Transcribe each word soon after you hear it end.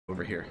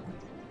over here.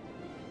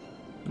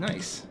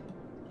 Nice.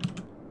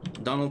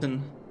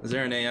 Donaldson,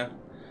 Zaranea,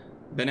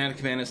 Banana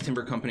Cabanas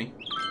Timber Company.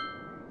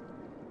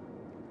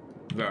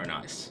 Very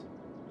nice.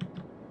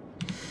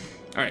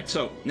 Alright,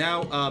 so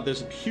now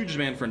there's a huge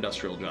demand for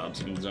industrial jobs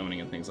and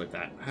zoning and things like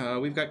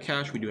that. We've got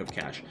cash, we do have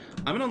cash.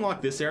 I'm going to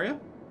unlock this area.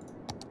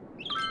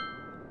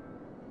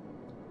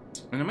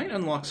 And I might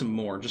unlock some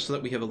more just so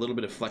that we have a little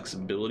bit of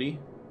flexibility.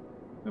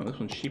 Oh, this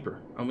one's cheaper.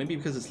 Oh, maybe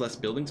because it's less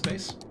building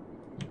space?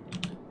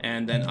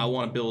 And then I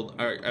want to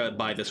build, or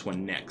buy this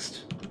one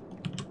next.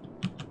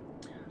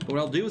 But what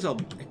I'll do is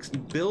I'll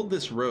build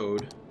this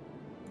road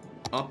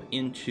up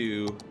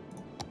into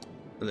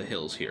the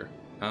hills here.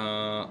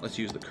 Let's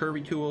use the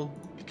curvy tool.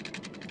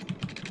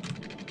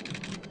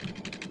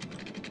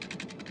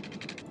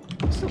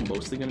 It's still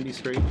mostly going to be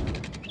straight,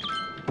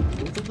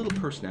 but with a little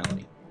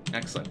personality.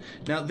 Excellent.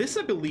 Now this,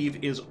 I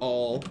believe, is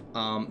all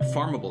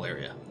farmable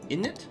area,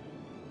 isn't it?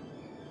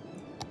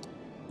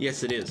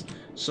 Yes, it is.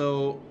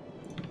 So,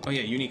 oh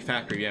yeah, unique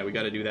factory. Yeah, we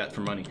got to do that for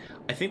money.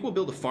 I think we'll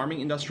build a farming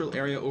industrial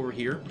area over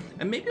here,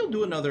 and maybe we'll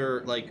do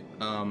another like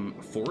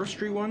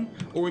forestry one,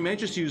 or we might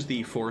just use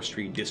the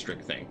forestry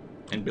district thing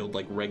and build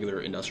like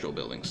regular industrial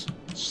buildings,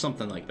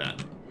 something like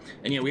that.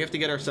 And yeah, we have to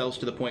get ourselves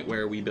to the point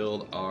where we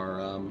build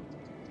our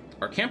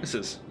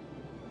campuses.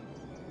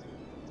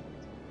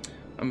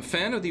 I'm a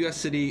fan of the U.S.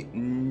 city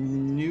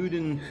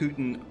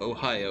Newdenhuten,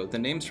 Ohio. The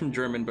name's from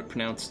German, but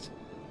pronounced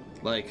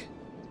like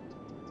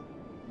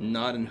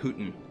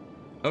Nadenhuten.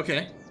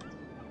 Okay.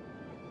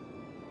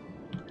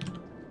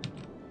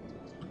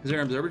 Is there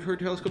an observatory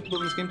telescope to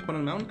build in this game to put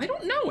on a mountain? I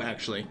don't know,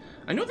 actually.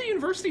 I know the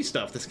university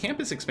stuff, this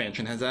campus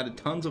expansion, has added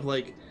tons of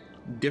like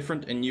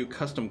different and new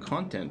custom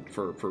content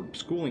for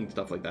schooling,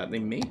 stuff like that. They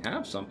may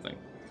have something.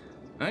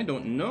 I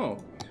don't know.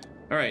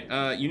 All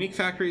right, unique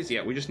factories.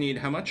 Yeah, we just need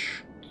how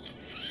much?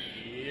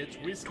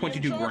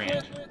 22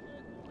 grand,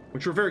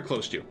 which we're very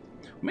close to. We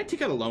might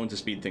take out a loan to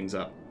speed things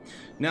up.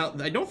 Now,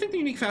 I don't think the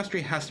unique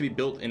factory has to be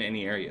built in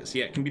any areas.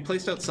 Yeah, it can be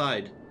placed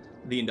outside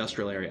the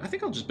industrial area. I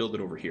think I'll just build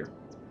it over here.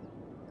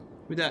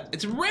 With that,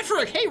 it's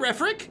Refrick. Hey,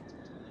 Refrick.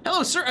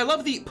 Hello, sir. I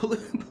love the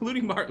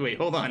polluting bar. Wait,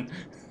 hold on.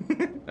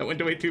 That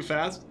went way too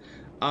fast.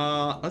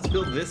 Let's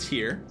build this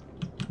here.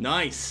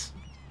 Nice.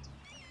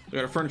 We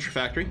got a furniture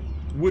factory.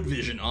 Wood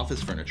Vision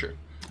office furniture.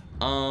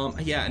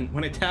 Yeah, and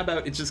when I tab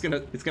out, it's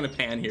gonna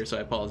pan here, so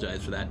I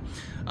apologize for that.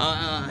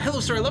 Hello,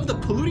 sir. I love the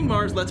Polluting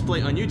Mars Let's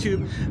Play on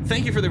YouTube.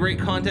 Thank you for the great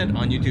content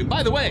on YouTube.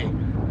 By the way,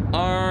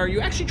 are you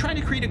actually trying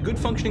to create a good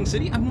functioning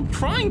city? I'm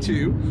trying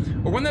to,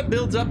 or one that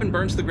builds up and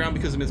burns to the ground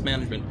because of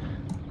mismanagement.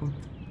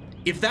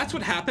 If that's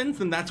what happens,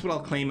 then that's what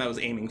I'll claim I was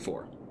aiming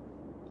for.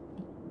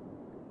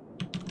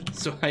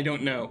 So I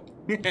don't know.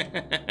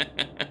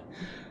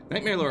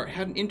 Nightmare Lore,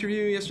 had an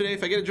interview yesterday.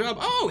 If I get a job,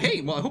 oh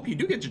hey, well I hope you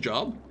do get your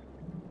job.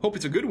 Hope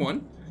it's a good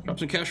one. Drop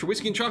some cash for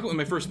whiskey and chocolate with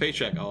my first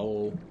paycheck.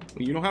 Oh, well,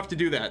 you don't have to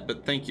do that,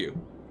 but thank you.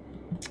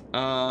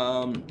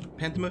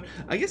 Penta mode.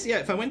 I guess, yeah,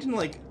 if I went into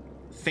like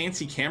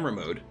fancy camera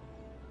mode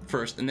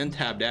first and then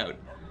tabbed out.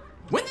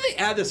 When did they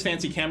add this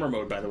fancy camera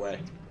mode, by the way?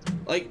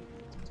 Like,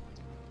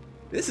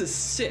 this is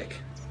sick.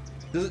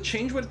 Does it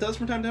change what it does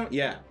from time to time?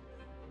 Yeah.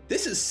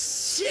 This is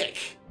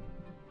sick.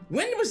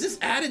 When was this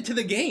added to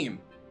the game?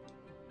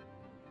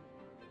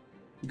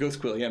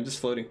 Ghost Quill, yeah, I'm just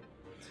floating.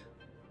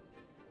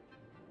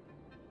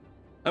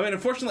 I mean,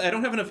 unfortunately, I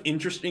don't have enough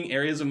interesting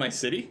areas of my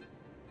city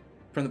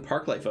from the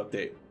Park Life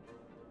update.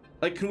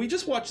 Like, can we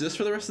just watch this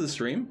for the rest of the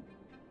stream?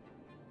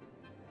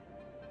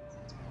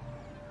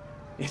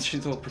 Yeah,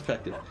 she's all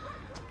perfected.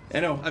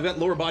 I know, I've got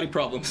lower body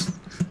problems.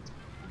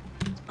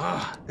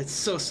 Ah, it's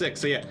so sick.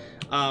 So yeah,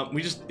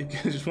 we just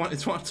want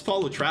to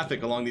follow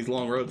traffic along these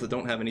long roads that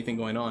don't have anything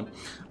going on.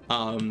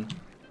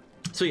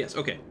 So yes,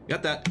 okay,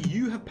 got that.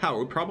 You have power.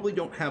 We probably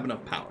don't have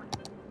enough power.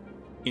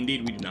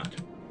 Indeed, we do not.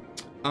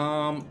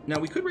 Now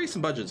we could raise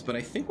some budgets, but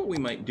I think what we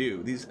might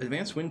do, these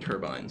advanced wind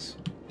turbines,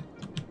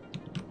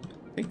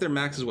 I think their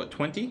max is what,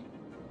 20?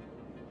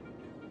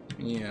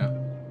 Yeah.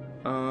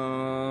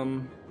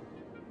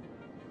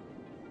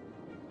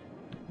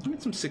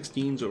 Get some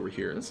 16s over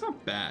here. That's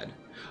not bad.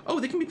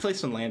 Oh, they can be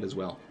placed on land as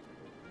well.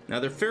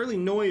 Now they're fairly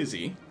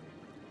noisy.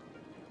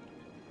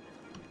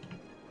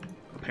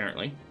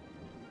 Apparently.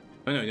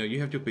 Oh no,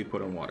 you have to be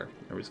put on water.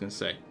 I was gonna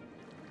say.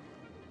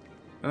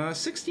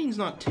 16's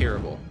not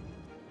terrible.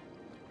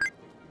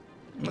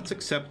 Let's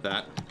accept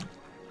that.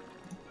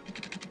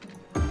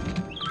 There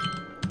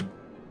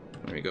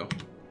we go.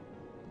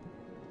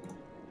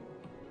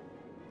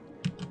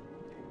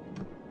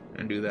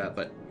 And do that,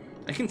 but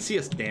I can see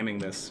us damming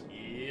this.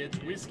 It's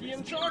whiskey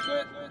and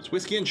chocolate. It's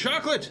whiskey and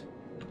chocolate.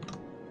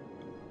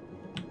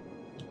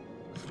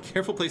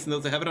 Careful placing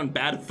those. I have it on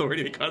bad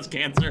authority to cause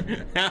cancer.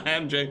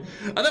 MJ.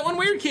 That one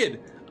weird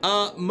kid.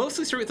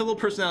 Mostly straight with a little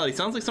personality.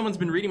 Sounds like someone's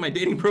been reading my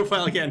dating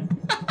profile again.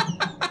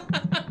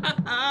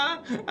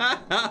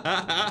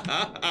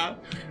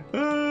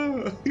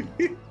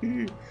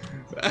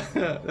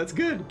 That's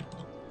good.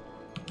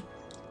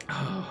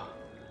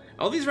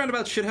 All these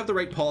roundabouts should have the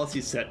right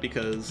policies set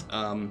because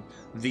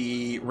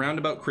the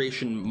roundabout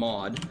creation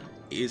mod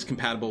is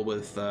compatible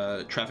with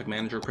Traffic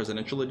Manager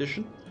Presidential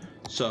Edition.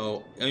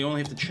 So you only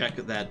have to check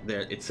that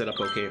it's set up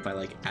okay if I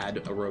like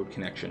add a road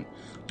connection.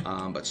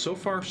 But so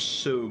far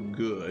so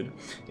good.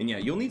 And yeah,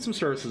 you'll need some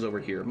services over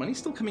here. Money's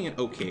still coming in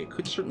okay. It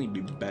could certainly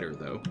be better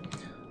though.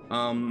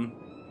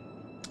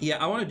 Yeah,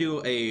 I want to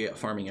do a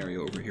farming area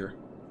over here.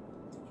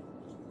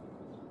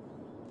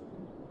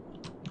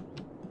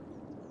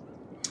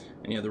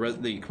 And yeah,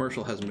 the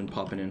commercial hasn't been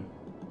popping in,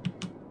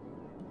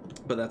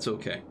 but that's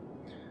okay.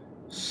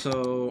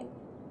 So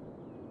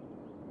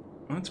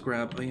let's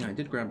grab, oh yeah, I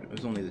did grab, it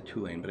was only the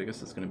 2-lane, but I guess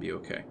that's going to be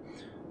okay.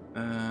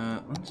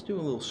 Let's do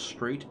a little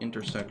straight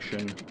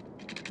intersection,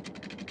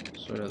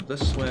 sort of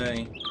this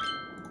way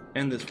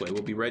and this way.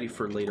 We'll be ready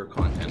for later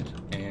content,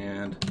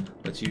 and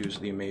let's use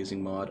the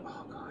amazing mod.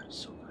 Oh god, it's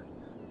so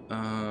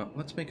good.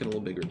 Let's make it a little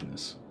bigger than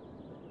this.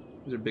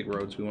 These are big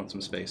roads, we want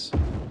some space.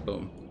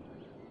 Boom.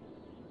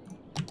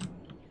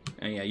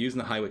 And yeah, using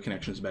the highway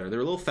connection is better.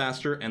 They're a little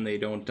faster, and they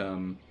don't,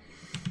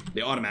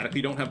 they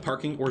automatically don't have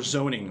parking or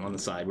zoning on the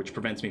side, which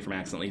prevents me from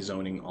accidentally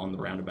zoning on the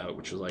roundabout,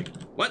 which is like,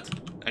 what?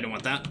 I don't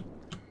want that.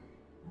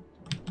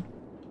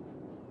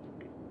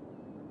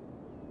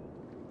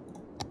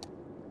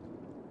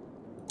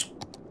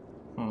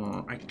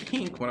 I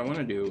think what I want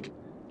to do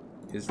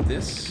is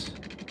this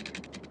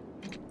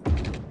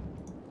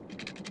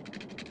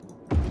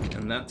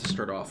and that to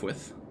start off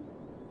with.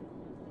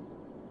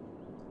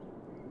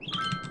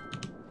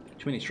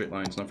 Too many straight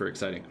lines, not very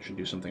exciting. Should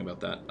do something about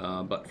that.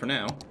 But for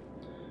now,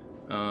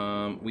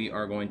 we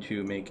are going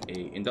to make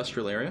a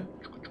industrial area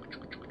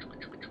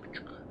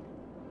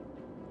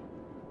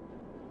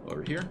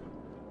over here.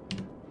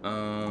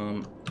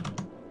 Hang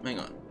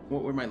on.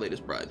 What were my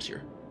latest bribes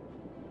here?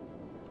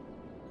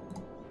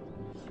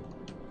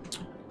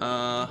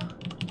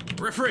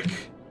 Rifric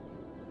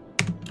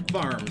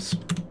Farms.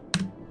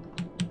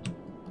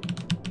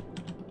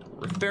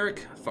 Riferic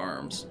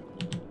Farms.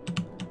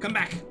 Come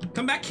back!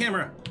 Come back,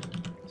 camera!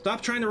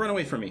 Stop trying to run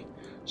away from me.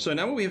 So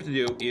now what we have to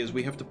do is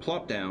we have to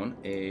plop down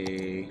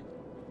a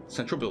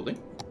central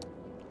building.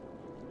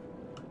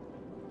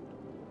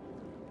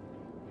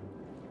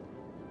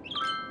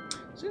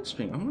 It's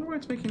interesting. I wonder why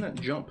it's making that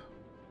jump.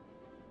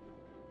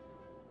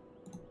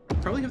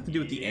 Probably have to do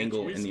with the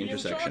angle in the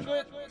intersection.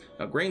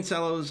 Grain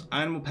silos,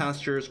 animal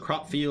pastures,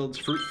 crop fields,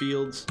 fruit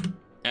fields.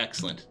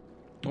 Excellent.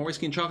 More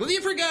whiskey and chocolate.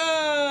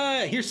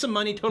 Africa! Here's some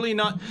money, totally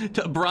not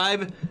to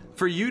bribe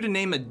for you to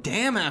name a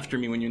dam after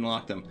me when you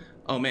unlock them.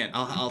 Oh man,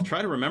 I'll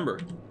try to remember.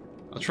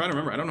 I'll try to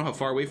remember. I don't know how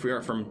far away we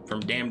are from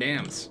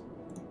dams.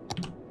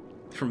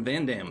 From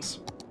Van Dams.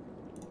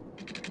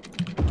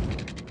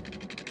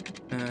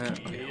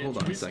 Okay, hold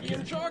on a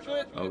second.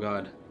 Oh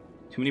god.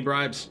 Too many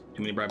bribes.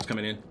 Too many bribes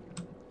coming in.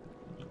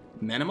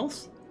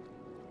 Manimals?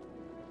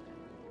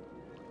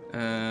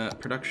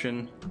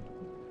 Production.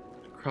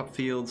 Crop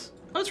fields.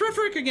 Oh, it's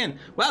Rifric again!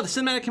 Wow, the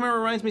cinematic camera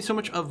reminds me so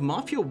much of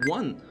Mafia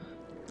 1.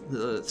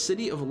 The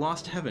City of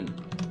Lost Heaven.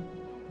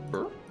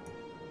 Burr?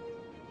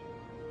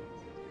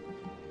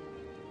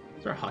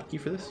 Is there a hotkey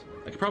for this?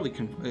 I could probably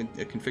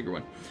configure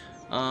one.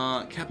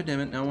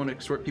 Capademit, now I want to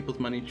extort people's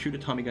money, shoot a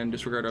Tommy gun,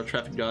 disregard our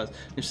traffic laws,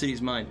 if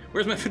city's mine.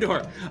 Where's my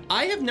fedora?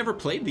 I have never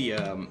played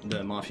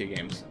the Mafia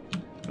games.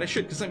 But I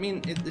should, because I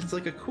mean, it's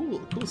like a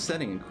cool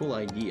setting and cool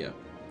idea.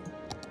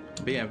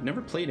 But yeah, I've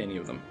never played any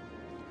of them.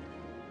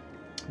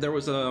 There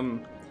was a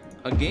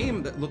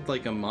game that looked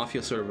like a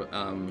Mafia sort of,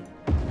 I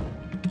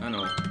don't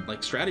know,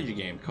 like strategy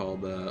game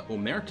called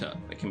Omerta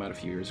that came out a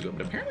few years ago,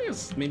 but apparently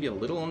it's maybe a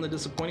little on the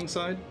disappointing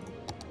side.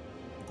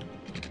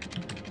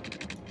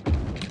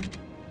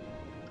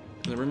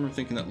 I remember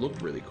thinking that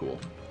looked really cool.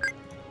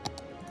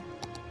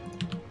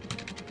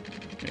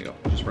 There you go,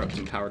 just brought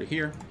some power to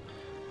here.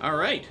 All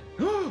right.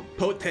 Oh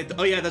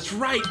yeah, that's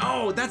right.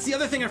 Oh, that's the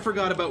other thing I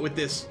forgot about with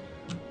this,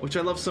 which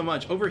I love so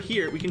much. Over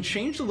here, we can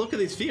change the look of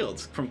these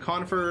fields from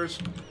conifers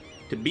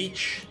to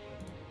beech,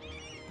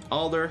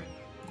 alder.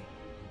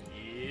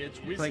 It's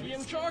whiskey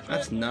and chocolate.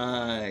 That's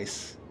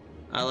nice.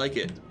 I like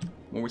it.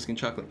 More whiskey and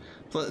chocolate.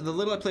 The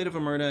little I played of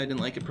Omerta, I didn't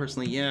like it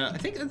personally. Yeah, I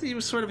think it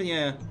was sort of,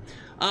 yeah.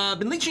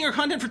 Been leeching your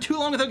content for too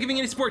long without giving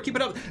any support. Keep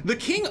it up. The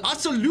King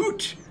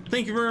Absolute.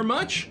 Thank you very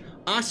much.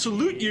 I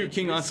salute you,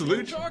 King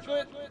Absolute.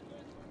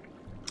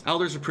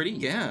 Alders are pretty,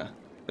 yeah.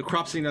 The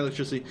crops need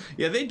electricity.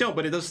 Yeah, they don't,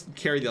 but it does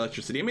carry the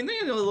electricity. I mean, they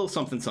have a little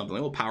something, a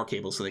little power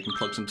cable so they can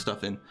plug some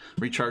stuff in.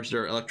 Recharge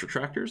their electric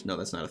tractors? No,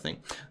 that's not a thing.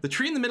 The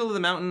tree in the middle of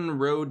the mountain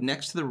road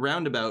next to the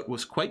roundabout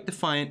was quite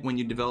defiant when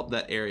you developed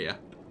that area.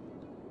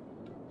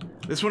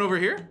 This one over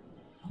here?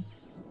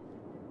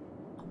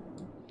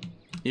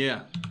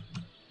 Yeah.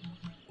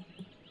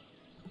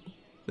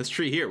 This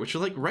tree here, which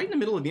is like right in the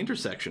middle of the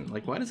intersection.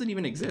 Like, why does it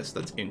even exist?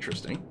 That's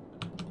interesting.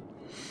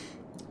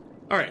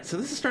 All right, so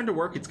this is starting to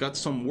work. It's got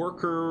some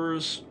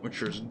workers,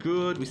 which is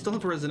good. We still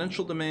have a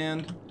residential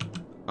demand.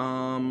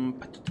 I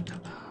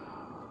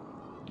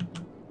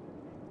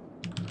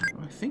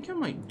think I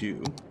might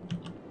do.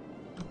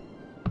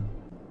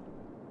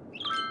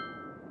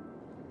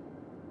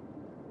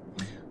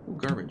 Oh,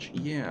 garbage.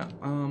 Yeah.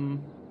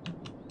 Hang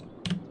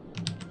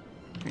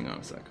on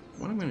a sec.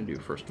 What I'm going to do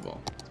first of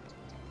all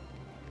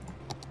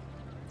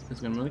is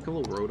going to make a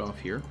little road off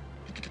here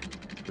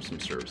for some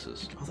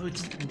services. Although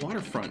it's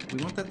waterfront,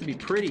 we want that to be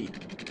pretty.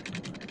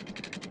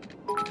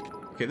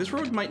 Okay, this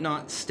road might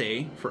not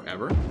stay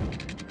forever.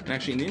 And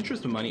actually, in the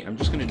interest of money, I'm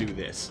just going to do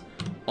this.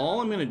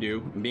 All I'm going to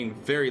do, I'm being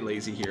very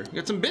lazy here. We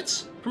got some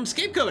bits from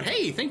Scapegoat.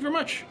 Hey, thank you very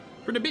much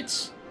for the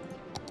bits.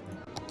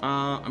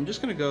 I'm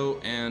just going to go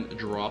and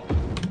drop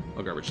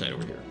a garbage site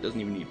over here. Doesn't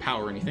even need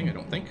power or anything, I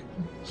don't think.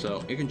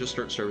 So it can just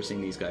start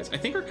servicing these guys. I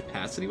think our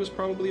capacity was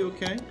probably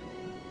okay.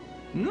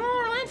 No,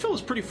 our landfill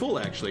is pretty full,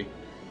 actually.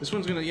 This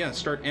one's going to, yeah,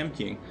 start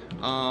emptying.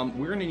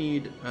 We're going to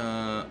need,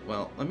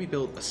 well, let me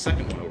build a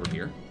second one over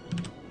here.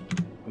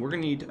 We're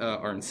going to need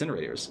our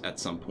incinerators at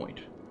some point.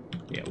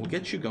 Yeah, we'll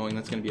get you going.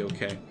 That's going to be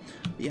okay.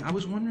 But yeah, I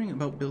was wondering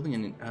about building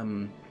an...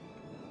 I'm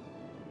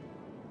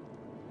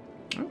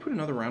going to put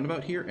another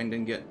roundabout here and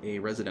then get a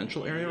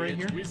residential area right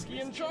here. Whiskey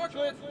and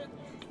chocolate.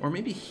 Or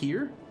maybe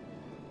here?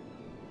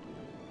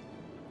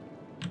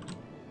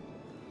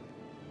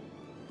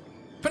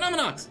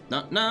 Phenomeноx!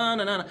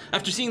 No.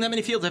 After seeing that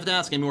many fields, I have to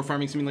ask, any more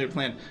farming simulator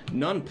planned?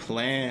 None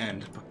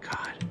planned. But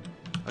God,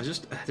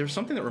 there was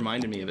something that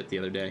reminded me of it the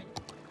other day.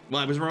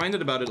 Well, I was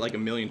reminded about it like a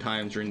million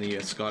times during the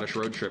Scottish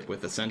road trip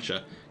with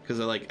Essentia, because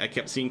I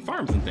kept seeing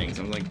farms and things.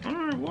 I was like,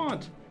 I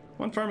want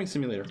one farming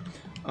simulator.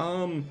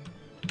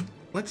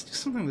 Let's do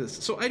something with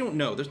this. So I don't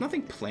know. There's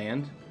nothing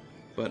planned,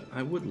 but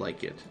I would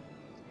like it.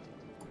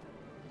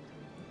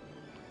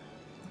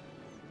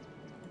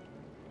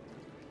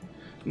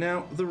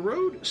 Now, the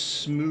road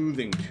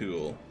smoothing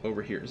tool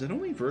over here, is it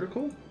only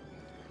vertical?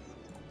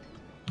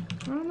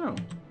 I don't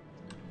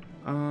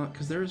know.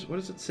 Because there's, what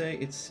does it say?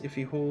 It's if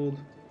you hold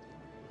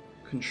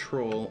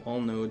control all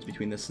nodes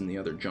between this and the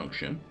other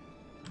junction,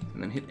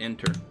 and then hit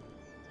enter.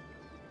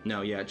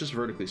 No, yeah, it just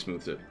vertically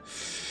smooths it.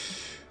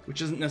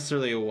 Which isn't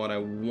necessarily what I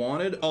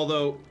wanted,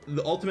 although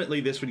ultimately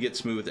this would get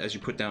smooth as you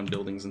put down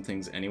buildings and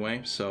things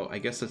anyway, so I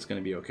guess that's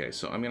going to be okay.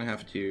 So I'm going to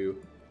have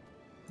to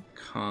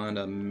kind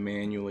of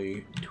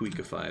manually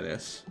tweakify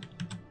this.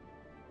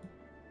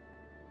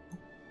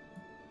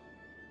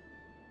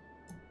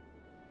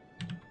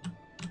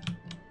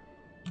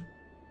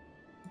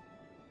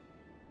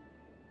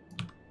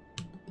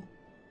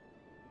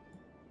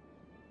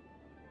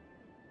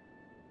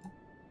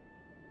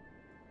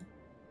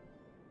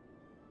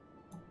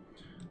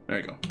 There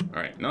you go.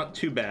 All right, not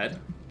too bad.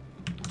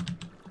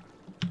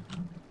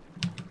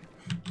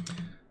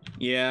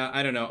 Yeah,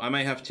 I don't know. I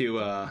might have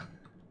to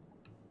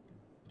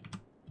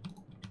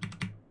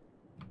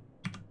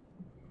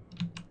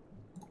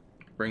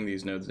bring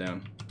these nodes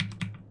down.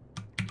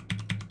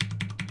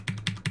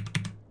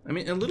 I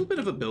mean, a little bit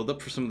of a buildup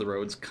for some of the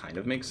roads kind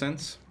of makes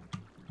sense.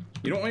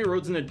 You don't want your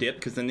roads in a dip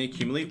because then they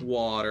accumulate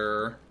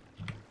water.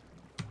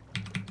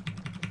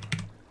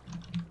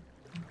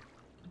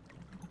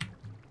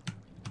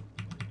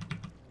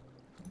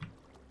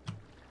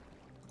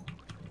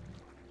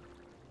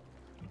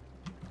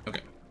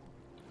 Okay.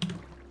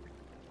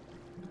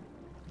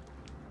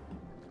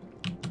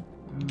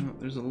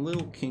 There's a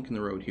little kink in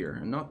the road here,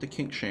 and not to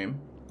kink shame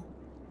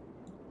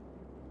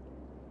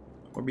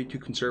or be too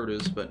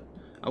conservatives, but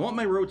I want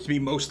my roads to be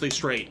mostly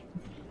straight.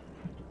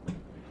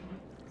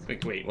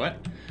 Wait,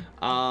 what?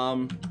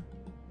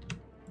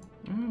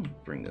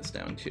 Bring this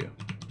down too.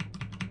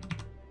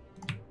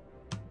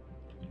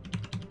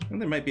 And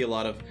there might be a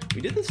lot of,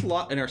 we did this a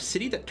lot in our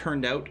city that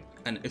turned out,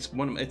 and it's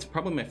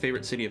probably my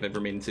favorite city I've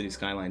ever made in Cities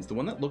Skylines. The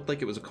one that looked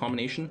like it was a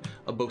combination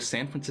of both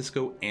San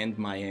Francisco and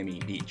Miami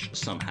Beach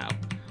somehow.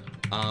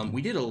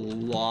 We did a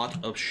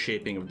lot of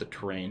shaping of the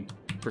terrain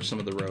for some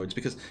of the roads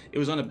because it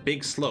was on a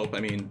big slope.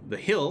 I mean, the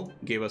hill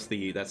gave us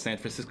that San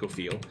Francisco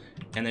feel,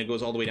 and then it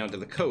goes all the way down to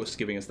the coast,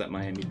 giving us that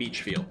Miami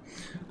Beach feel.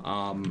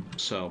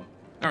 So,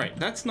 all right,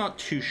 that's not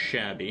too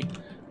shabby.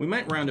 We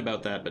might round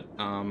about that, but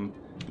the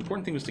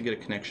important thing was to get a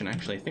connection.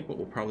 Actually, I think what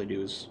we'll probably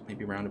do is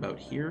maybe round about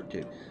here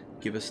to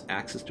give us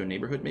access to a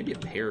neighborhood, maybe a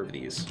pair of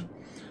these.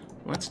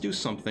 Let's do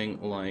something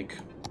like,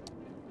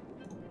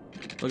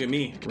 look at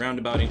me,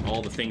 roundabouting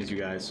all the things, you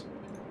guys.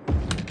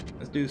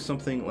 Let's do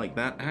something like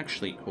that.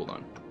 Actually, hold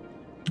on.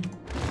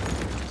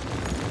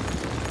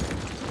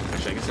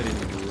 Actually, I guess I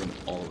didn't need to ruin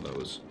all of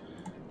those.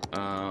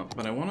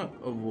 But I want to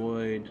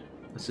avoid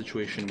a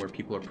situation where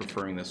people are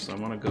preferring this. So I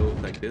want to go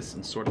like this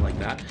and sort of like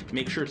that.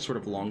 Make sure it's sort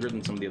of longer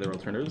than some of the other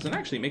alternatives. And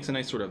actually, it makes a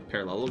nice sort of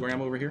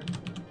parallelogram over here.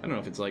 I don't know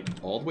if it's like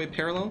all the way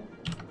parallel.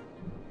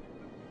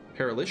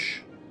 Paralish.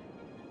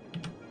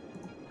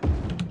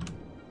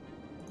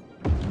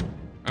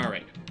 All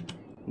right.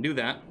 Do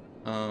that.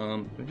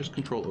 Can I just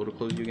control auto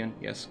close you again?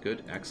 Yes,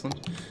 good,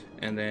 excellent.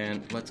 And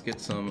then let's get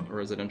some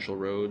residential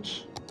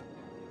roads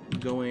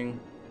going.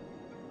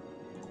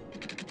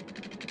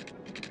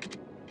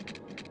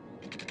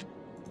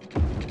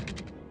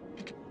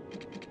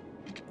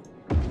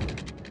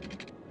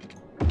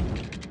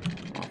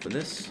 Off of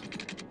this.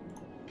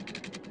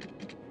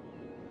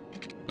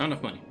 Not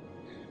enough money.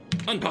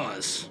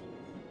 Unpause.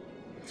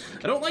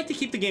 I don't like to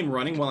keep the game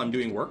running while I'm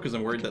doing work because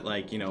I'm worried that,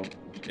 like, you know,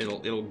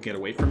 it'll get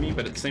away from me,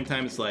 but at the same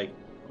time it's like,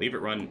 leave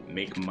it run,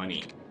 make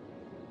money.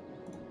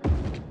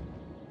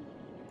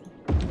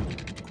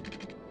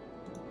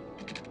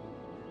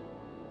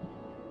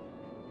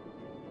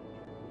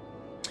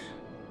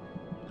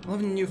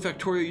 11 new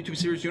Factorio YouTube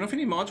series. Do you know if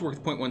any mods work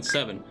with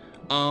 0.17?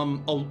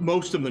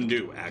 Most of them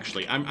do,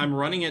 actually. I'm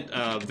running it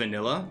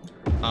vanilla,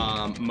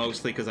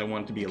 mostly because I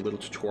want it to be a little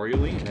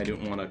tutorial-y, and I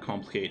don't want to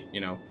complicate,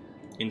 you know,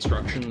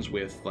 instructions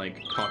with,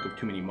 like, talk of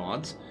too many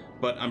mods.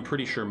 But I'm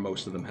pretty sure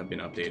most of them have been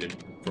updated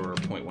for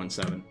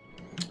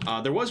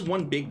 0.17. There was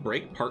one big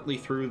break, partly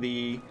through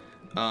the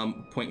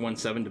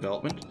 0.17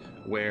 development,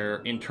 where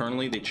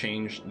internally they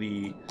changed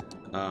the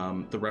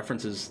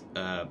references.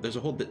 There's a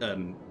whole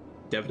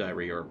dev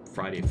diary or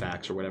Friday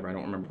facts or whatever, I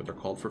don't remember what they're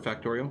called for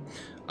Factorio,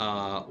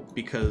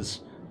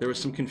 because there was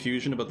some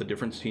confusion about the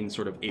difference between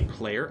sort of a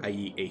player,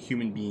 i.e. a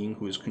human being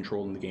who is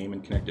controlling the game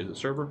and connected to the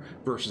server,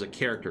 versus a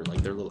character,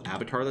 like their little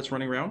avatar that's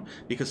running around,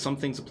 because some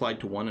things applied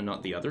to one and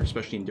not the other,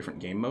 especially in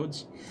different game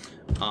modes.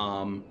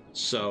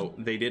 So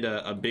they did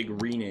a big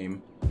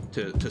rename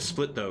to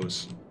split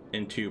those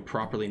into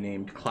properly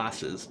named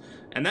classes,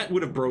 and that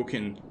would have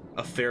broken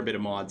a fair bit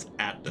of mods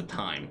at the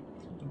time.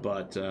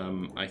 But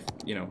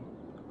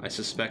I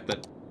suspect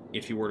that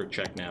if you were to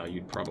check now,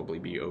 you'd probably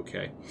be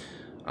okay.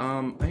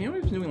 I've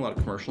been doing a lot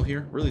of commercial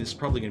here. Really, this is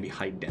probably going to be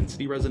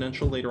high-density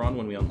residential later on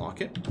when we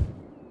unlock it.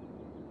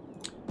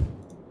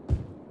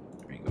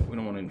 There you go. We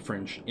don't want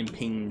to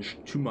impinge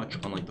too much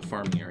on, like, the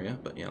farming area,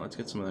 but yeah, let's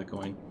get some of that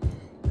going.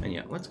 And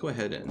yeah, let's go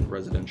ahead and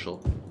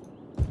residential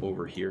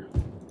over here.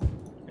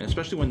 And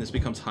especially when this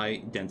becomes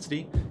high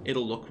density,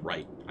 it'll look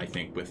right, I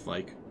think, with,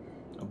 like,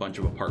 a bunch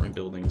of apartment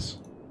buildings.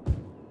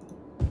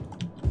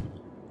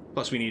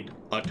 Plus, we need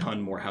a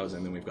ton more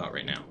housing than we've got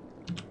right now.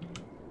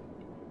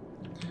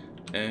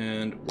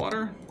 And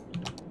water.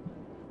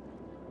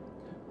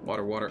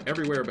 Water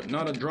everywhere, but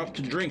not a drop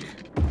to drink.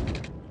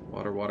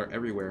 Water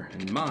everywhere.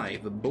 And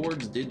the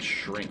boards did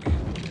shrink.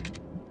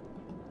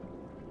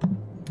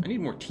 I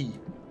need more tea.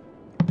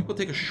 I think we'll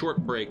take a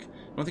short break.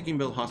 I don't think you can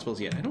build hospitals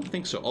yet. I don't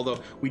think so. Although,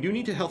 we do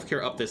need to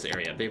healthcare up this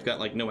area. They've got,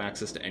 like, no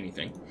access to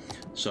anything.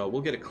 So,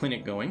 we'll get a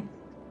clinic going.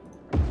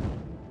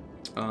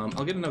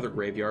 I'll get another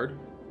graveyard.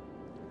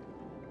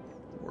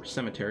 Or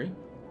cemetery.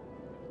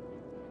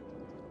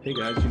 Hey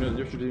guys, do you know the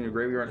difference between a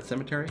graveyard and a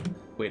cemetery?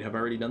 Wait, have I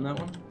already done that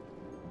one?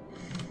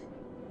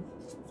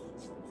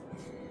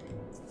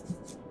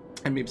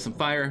 And maybe some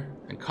fire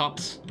and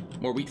cops,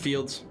 more wheat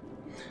fields.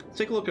 Let's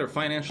take a look at our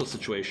financial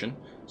situation.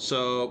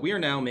 So we are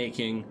now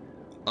making,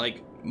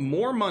 like,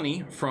 more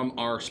money from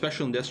our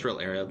special industrial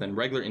area than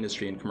regular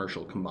industry and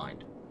commercial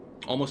combined.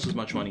 Almost as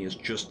much money as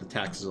just the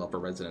taxes off our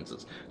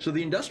residences. So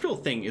the industrial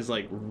thing is,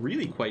 like,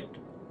 really quite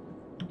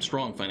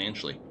strong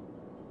financially.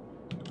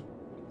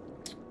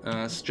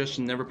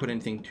 Suggestion, never put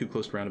anything too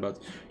close to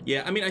roundabouts.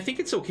 Yeah, I mean, I think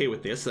it's okay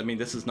with this. I mean,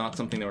 this is not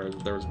something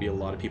that there would be a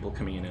lot of people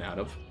coming in and out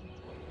of.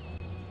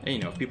 And, you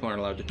know, if people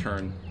aren't allowed to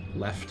turn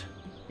left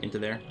into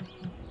there,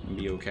 it'd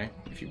be okay.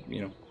 If you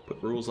know,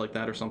 put rules like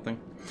that or something.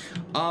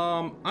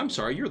 I'm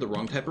sorry, you're the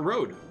wrong type of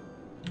road.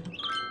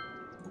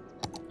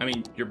 I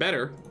mean, you're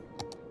better,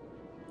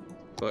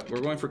 but we're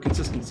going for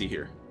consistency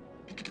here.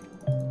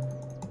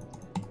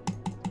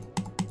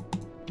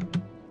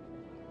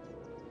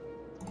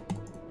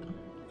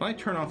 If I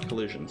turn off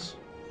collisions,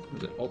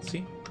 is it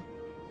Alt-C?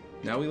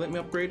 Now we let me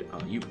upgrade?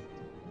 Oh, you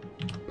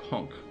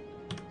punk.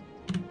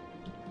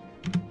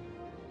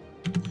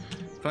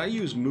 If I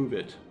use Move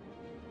It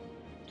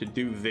to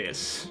do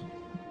this...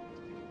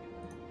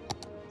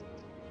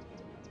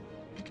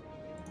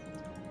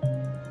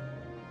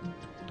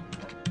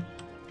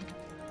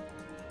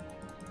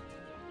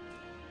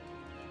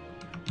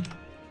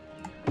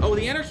 Oh,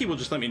 the anarchy will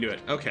just let me do it.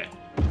 Okay.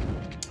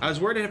 I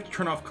was worried I'd have to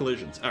turn off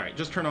collisions. Alright,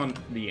 just turn on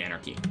the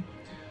anarchy.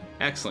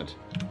 Excellent.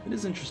 It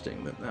is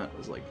interesting that that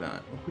was like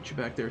that. I'll put you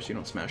back there so you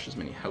don't smash as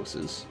many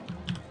houses.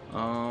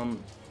 There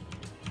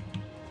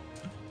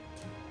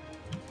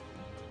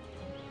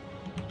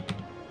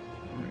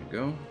we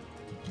go.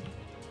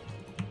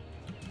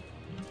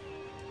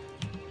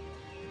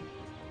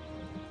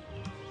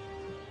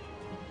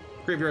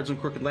 Graveyards on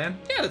crooked land?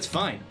 Yeah, that's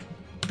fine.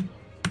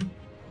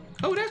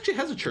 Oh, it actually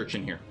has a church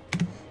in here.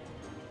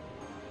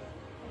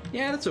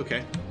 Yeah, that's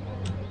okay.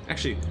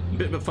 Actually, a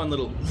bit of a fun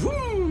little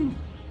woo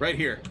right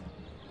here.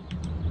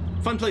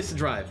 Fun place to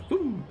drive.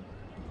 Woo.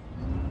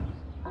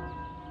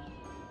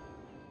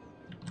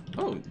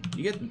 Oh,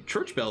 you get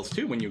church bells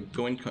too when you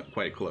go in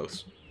quite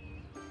close.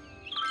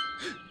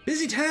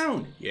 Busy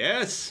town!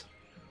 Yes!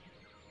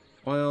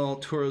 Oil,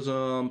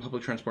 tourism,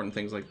 public transport and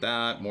things like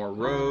that. More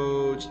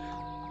roads.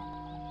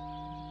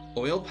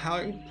 Oil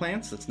power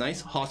plants, that's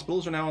nice.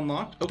 Hospitals are now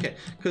unlocked. Okay,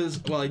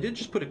 because, well, I did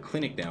just put a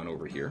clinic down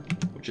over here,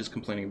 which is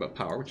complaining about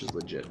power, which is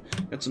legit.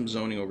 Got some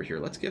zoning over here.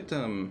 Let's get,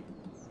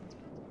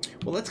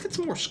 well, let's get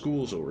some more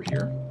schools over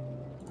here.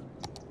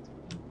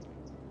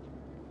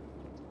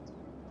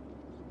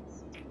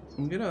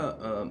 I'm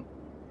gonna,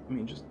 let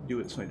me just do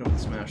it so I don't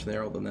smash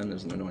there, although then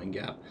there's an annoying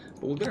gap.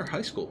 But we'll get our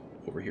high school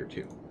over here,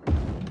 too.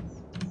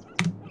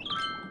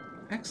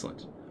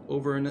 Excellent.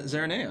 Over in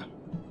Zaranea.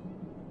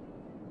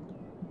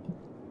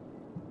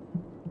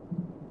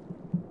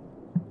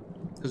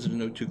 Because there's a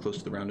node too close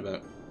to the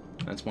roundabout.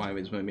 That's why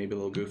it's maybe a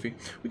little goofy.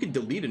 We could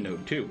delete a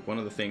node, too. One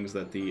of the things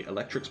that the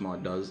electrics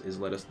mod does is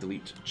let us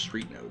delete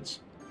street nodes.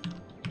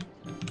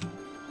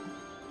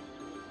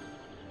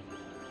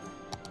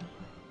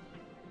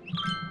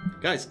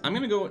 Guys, I'm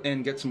gonna go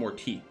and get some more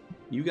tea.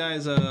 You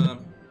guys,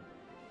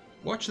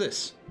 watch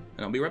this,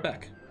 and I'll be right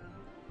back.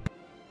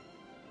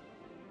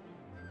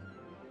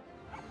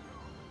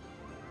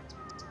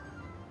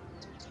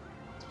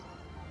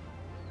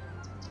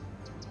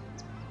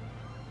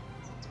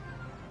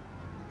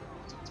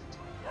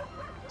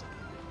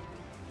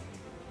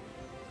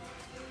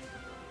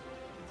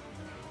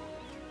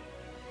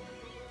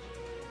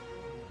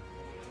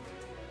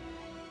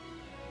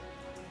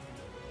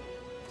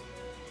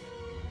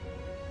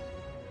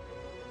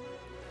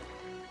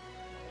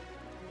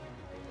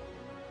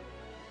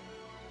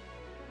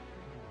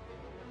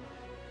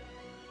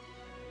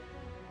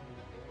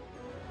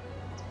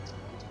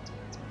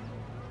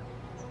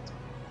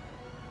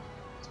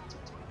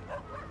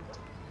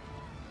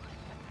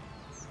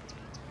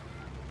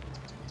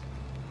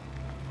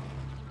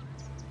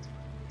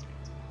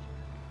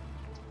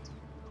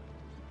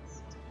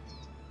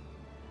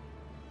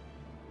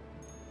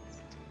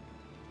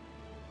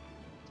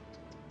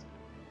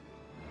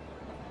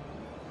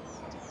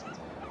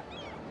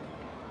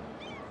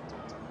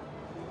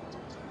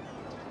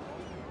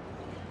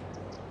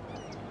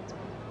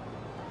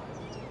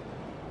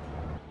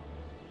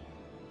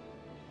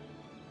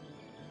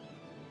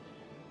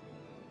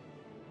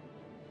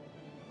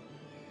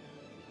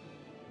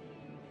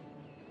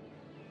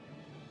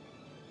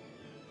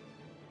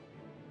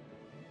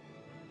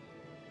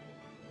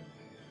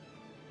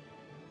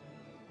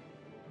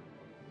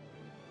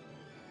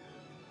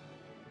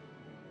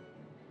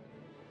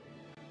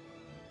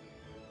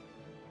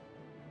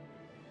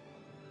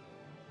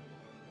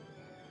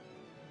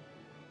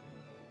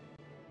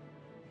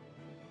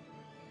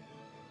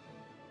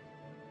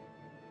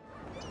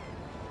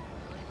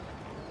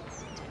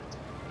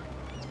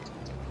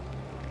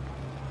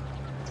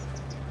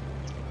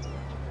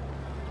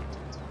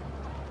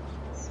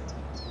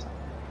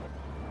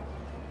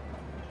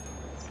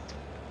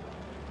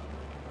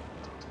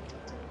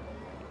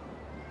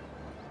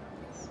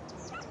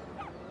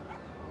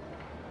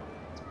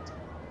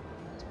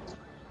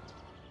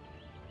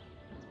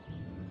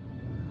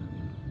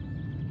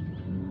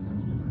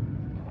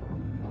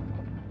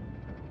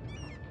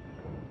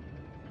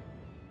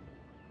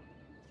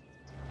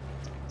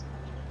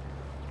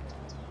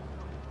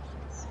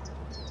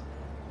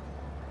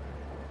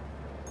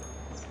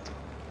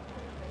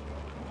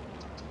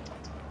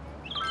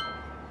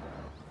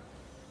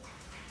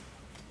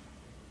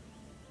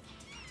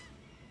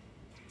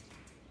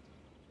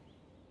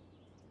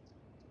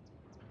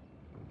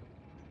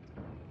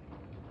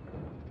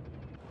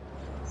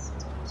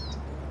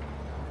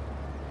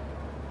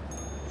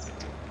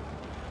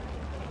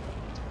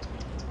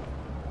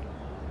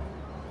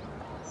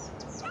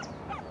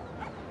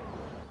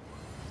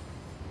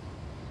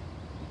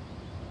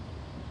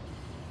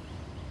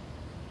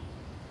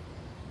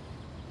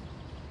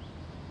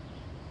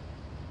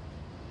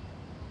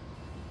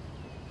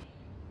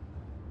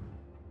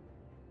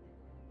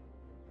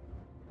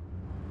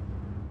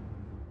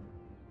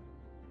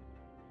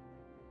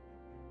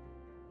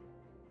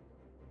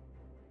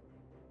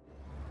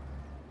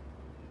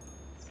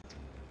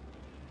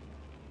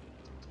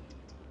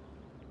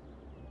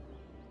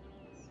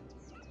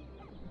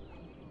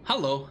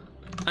 Hello,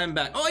 I'm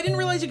back. Oh, I didn't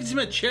realize you could see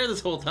my chair this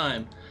whole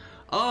time.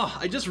 Oh,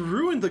 I just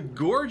ruined the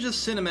gorgeous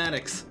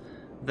cinematics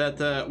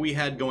that we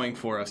had going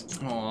for us.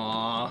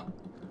 Aww.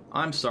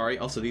 I'm sorry.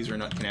 Also, these are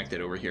not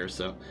connected over here,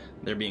 so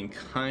they're being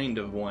kind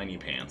of whiny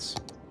pants.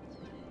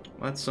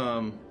 Let's get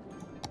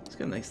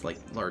a nice, like,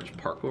 large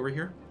park over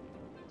here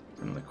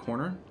in the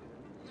corner.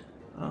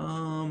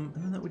 And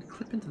then that would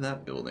clip into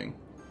that building.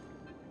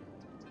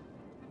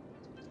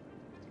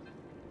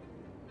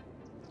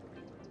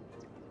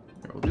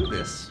 Here, we'll do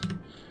this.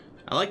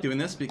 I like doing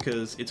this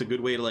because it's a good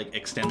way to, like,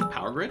 extend the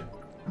power grid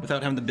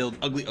without having to build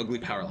ugly, ugly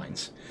power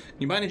lines.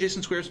 Can you buy an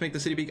adjacent squares to make the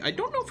city big? I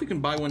don't know if we can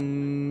buy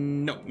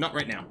one. No, not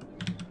right now.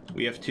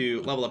 We have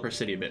to level up our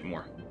city a bit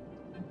more.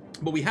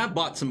 But we have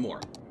bought some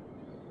more.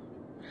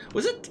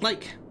 Was it,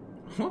 like,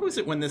 what was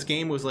it when this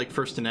game was, like,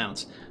 first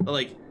announced?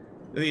 Like,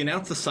 they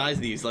announced the size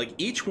of these. Like,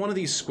 each one of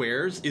these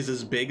squares is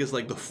as big as,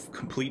 like, the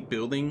complete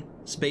building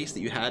space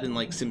that you had in,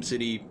 like,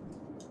 SimCity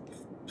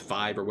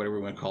 5 or whatever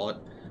we want to call it.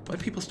 Why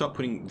do people stop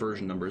putting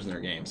version numbers in their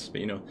games?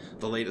 But, you know,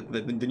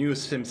 the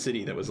newest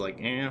SimCity that was like,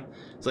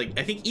 it's like,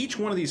 I think each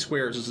one of these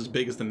squares is as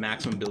big as the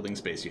maximum building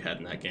space you had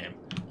in that game.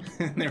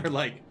 And they were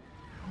like,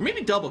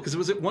 maybe double, because it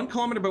was at 1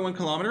 kilometer by 1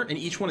 kilometer, and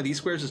each one of these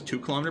squares is 2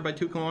 kilometer by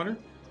 2 kilometer.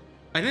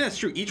 I think that's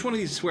true. Each one of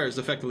these squares is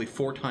effectively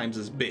 4 times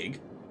as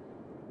big.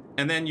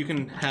 And then you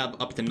can have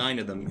up to 9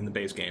 of them in the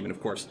base game. And of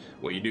course,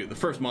 what you do, the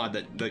first mod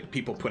that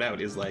people put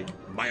out is like,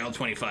 buy all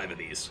 25 of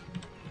these.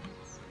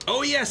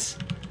 Oh yes!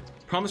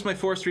 Promise my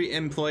forestry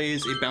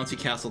employees a bouncy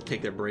castle to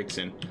take their breaks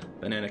in.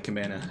 Banana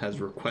Cabana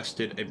has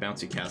requested a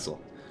bouncy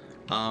castle.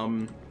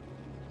 How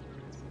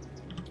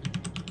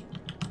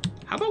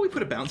about we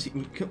put a bouncy...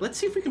 Let's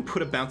see if we can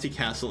put a bouncy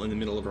castle in the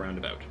middle of a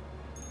roundabout.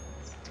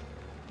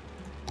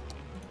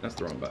 That's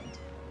the wrong button.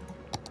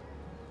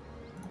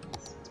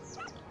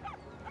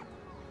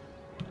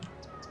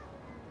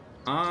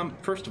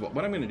 First of all,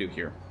 what I'm going to do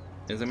here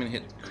is I'm going to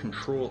hit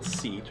Control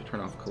C to turn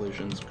off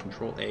collisions.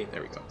 Control A.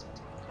 There we go.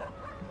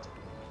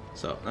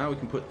 So now we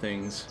can put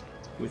things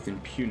with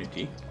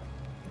impunity.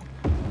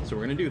 So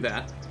we're going to do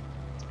that.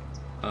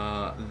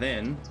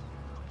 Then,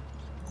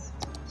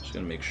 just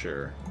going to make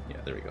sure. Yeah,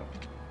 there we go.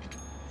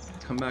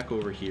 Come back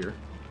over here.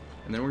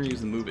 And then we're going to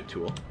use the Move It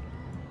tool.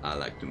 I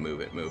like to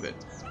move it, move it.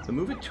 The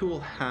Move It tool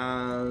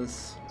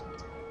has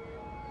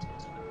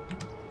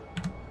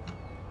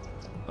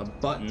a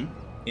button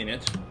in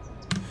it.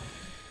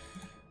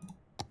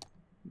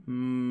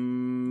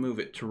 Move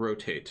it to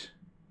rotate.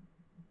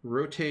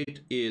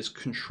 Rotate is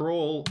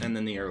Control and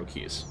then the arrow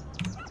keys.